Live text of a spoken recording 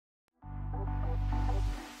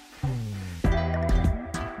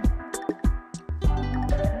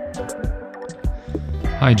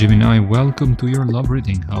Hi Gemini, welcome to your love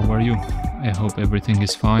reading. How are you? I hope everything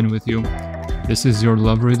is fine with you. This is your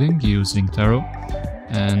love reading using tarot,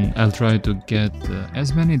 and I'll try to get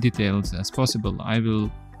as many details as possible. I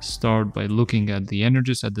will start by looking at the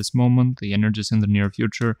energies at this moment, the energies in the near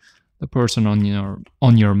future, the person on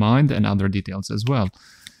your mind, and other details as well.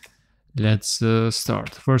 Let's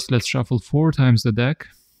start. First, let's shuffle 4 times the deck.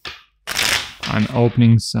 I'm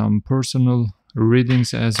opening some personal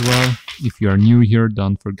readings as well. If you are new here,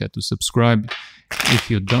 don't forget to subscribe if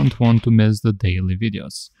you don't want to miss the daily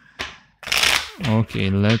videos.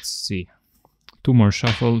 Okay, let's see. 2 more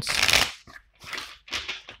shuffles.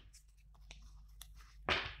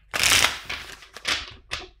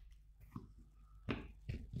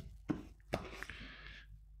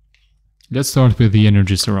 Let's start with the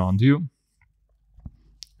energies around you.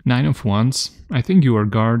 9 of Wands. I think you are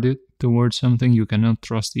guarded towards something you cannot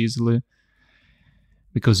trust easily,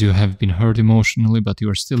 because you have been hurt emotionally, but you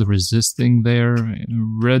are still resisting there,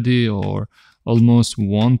 ready or almost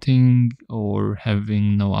wanting or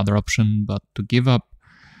having no other option but to give up,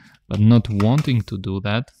 but not wanting to do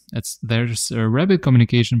that. There's a rapid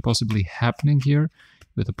communication possibly happening here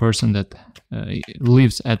with a person that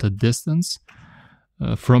lives at a distance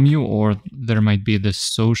from you, or there might be the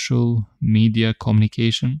social media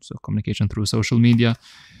communication, so communication through social media.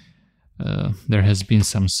 There has been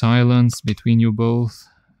some silence between you both,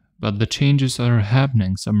 but the changes are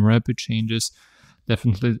happening. Some rapid changes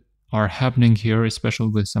definitely are happening here, especially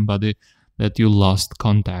with somebody that you lost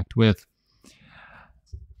contact with.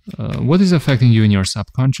 What is affecting you in your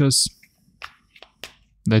subconscious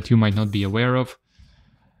that you might not be aware of?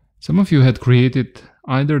 Some of you had created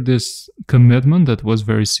either this commitment that was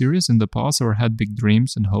very serious in the past, or had big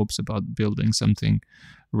dreams and hopes about building something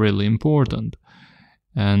really important.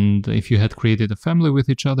 And if you had created a family with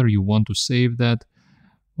each other, you want to save that,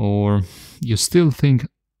 or you still think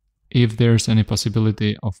if there's any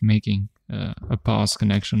possibility of making a past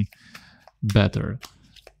connection better.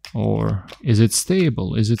 Or is it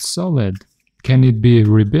stable? Is it solid? Can it be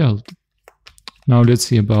rebuilt? Now let's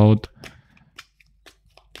see about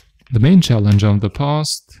the main challenge of the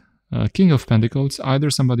past. King of Pentacles. Either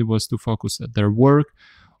somebody was too focused at their work,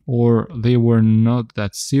 or they were not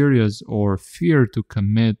that serious, or fear to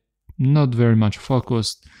commit, not very much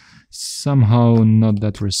focused, somehow not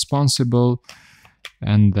that responsible,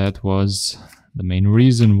 and that was the main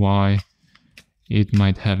reason why it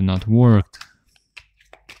might have not worked.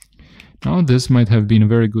 Now this might have been a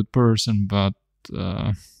very good person, but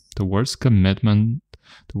towards commitment,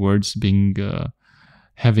 towards being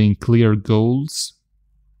having clear goals,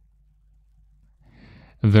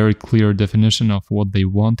 a very clear definition of what they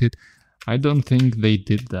wanted, I don't think they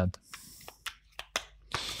did that.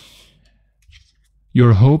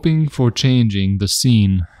 You're hoping for changing the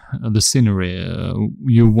scene, the scenery.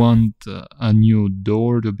 You want a new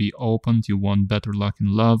door to be opened. You want better luck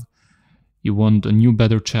in love. You want a new,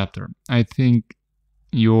 better chapter. I think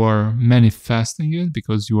you are manifesting it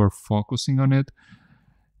because you are focusing on it,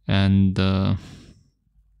 and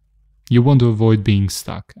you want to avoid being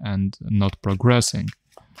stuck and not progressing.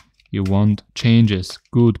 You want changes,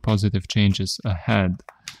 good, positive changes ahead.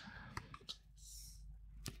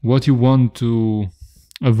 What you want to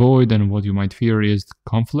avoid and what you might fear is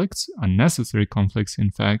conflicts, unnecessary conflicts, in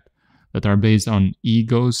fact, that are based on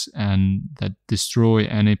egos and that destroy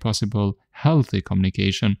any possible healthy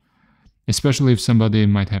communication, especially if somebody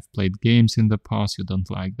might have played games in the past. You don't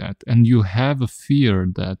like that. And you have a fear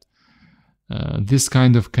that this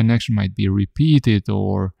kind of connection might be repeated,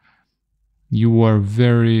 or you are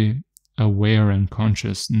very aware and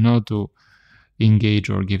conscious not to engage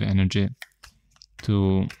or give energy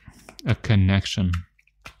to a connection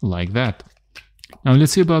like that. Now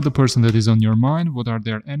let's see about the person that is on your mind. What are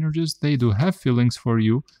their energies? They do have feelings for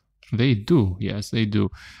you. They do. Yes, they do.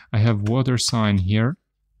 I have water sign here.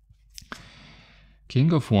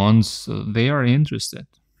 King of Wands. They are interested.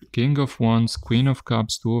 King of Wands, Queen of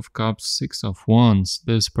Cups, 2 of Cups, 6 of Wands.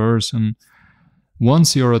 This person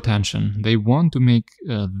wants your attention. They want to make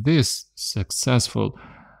this successful.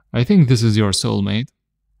 I think this is your soulmate.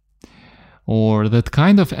 Or that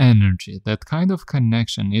kind of energy, that kind of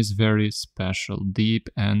connection is very special, deep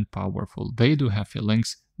and powerful. They do have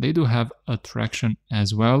feelings. They do have attraction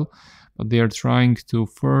as well. But they are trying to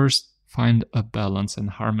first find a balance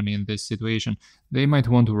and harmony in this situation. They might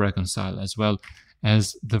want to reconcile as well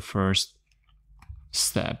as the first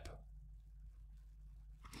step.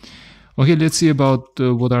 Okay, let's see about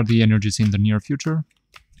what are the energies in the near future.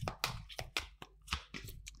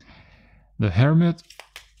 The Hermit,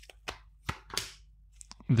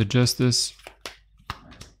 the Justice,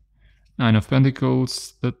 Nine of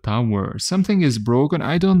Pentacles, the Tower. Something is broken.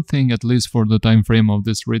 I don't think, at least for the time frame of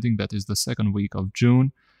this reading, that is the second week of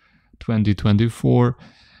June 2024,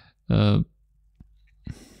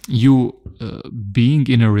 you being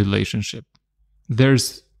in a relationship.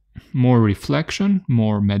 There's more reflection,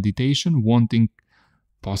 more meditation, wanting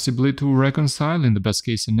possibly to reconcile in the best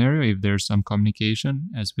case scenario if there's some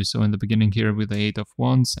communication, as we saw in the beginning here with the Eight of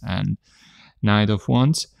Wands and Knight of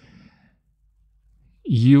Wands.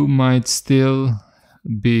 You might still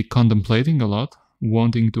be contemplating a lot,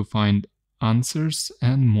 wanting to find answers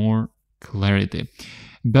and more clarity.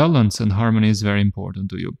 Balance and harmony is very important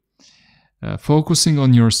to you. Focusing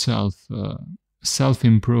on yourself,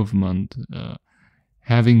 self-improvement,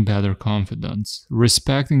 having better confidence,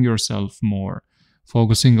 respecting yourself more,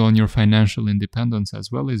 focusing on your financial independence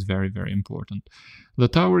as well is very, very important. The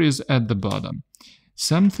Tower is at the bottom.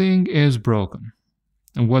 Something is broken.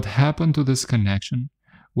 And what happened to this connection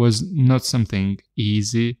was not something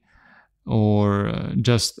easy or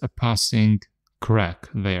just a passing crack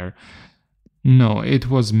there. No, it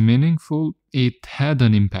was meaningful. It had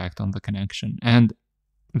an impact on the connection. And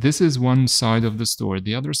this is one side of the story.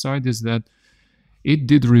 The other side is that it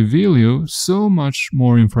did reveal you so much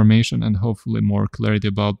more information and hopefully more clarity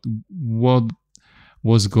about what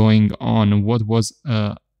was going on, what was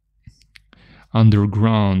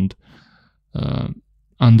underground,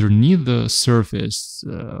 underneath the surface.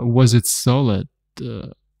 Was it solid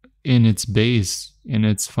in its base, in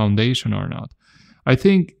its foundation or not? I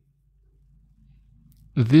think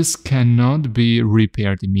this cannot be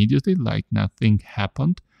repaired immediately, like nothing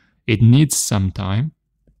happened. It needs some time.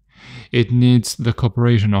 It needs the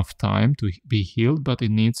cooperation of time to be healed, but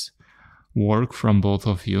it needs work from both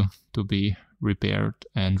of you to be repaired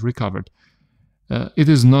and recovered. It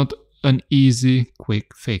is not an easy,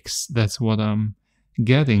 quick fix. That's what I'm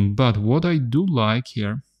getting. But what I do like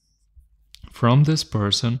here from this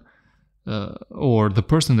person, or the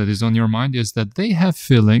person that is on your mind, is that they have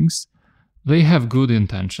feelings, they have good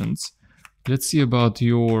intentions. Let's see about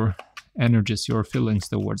your energies, your feelings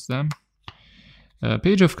towards them.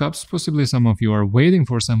 Page of Cups, possibly some of you are waiting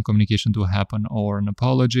for some communication to happen or an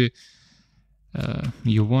apology.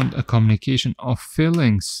 You want a communication of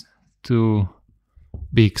feelings to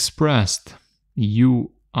be expressed.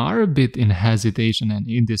 You are a bit in hesitation and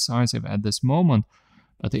indecisive at this moment,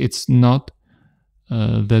 but it's not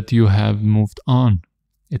that you have moved on.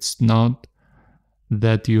 It's not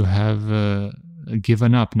that you have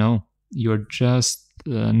given up. No, you just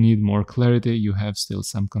need more clarity. You have still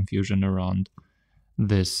some confusion around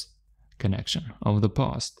this connection of the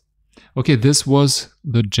past. Okay, this was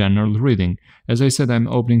the general reading. As I said, I'm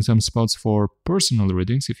opening some spots for personal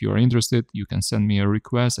readings. If you are interested, you can send me a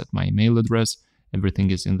request at my email address. Everything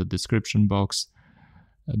is in the description box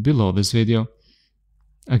below this video.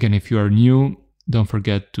 Again, if you are new, don't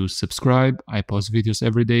forget to subscribe. I post videos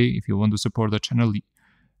every day. If you want to support the channel,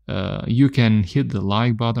 you can hit the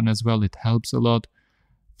like button as well. It helps a lot.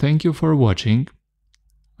 Thank you for watching.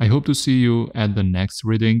 I hope to see you at the next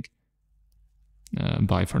reading.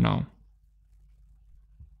 Bye for now.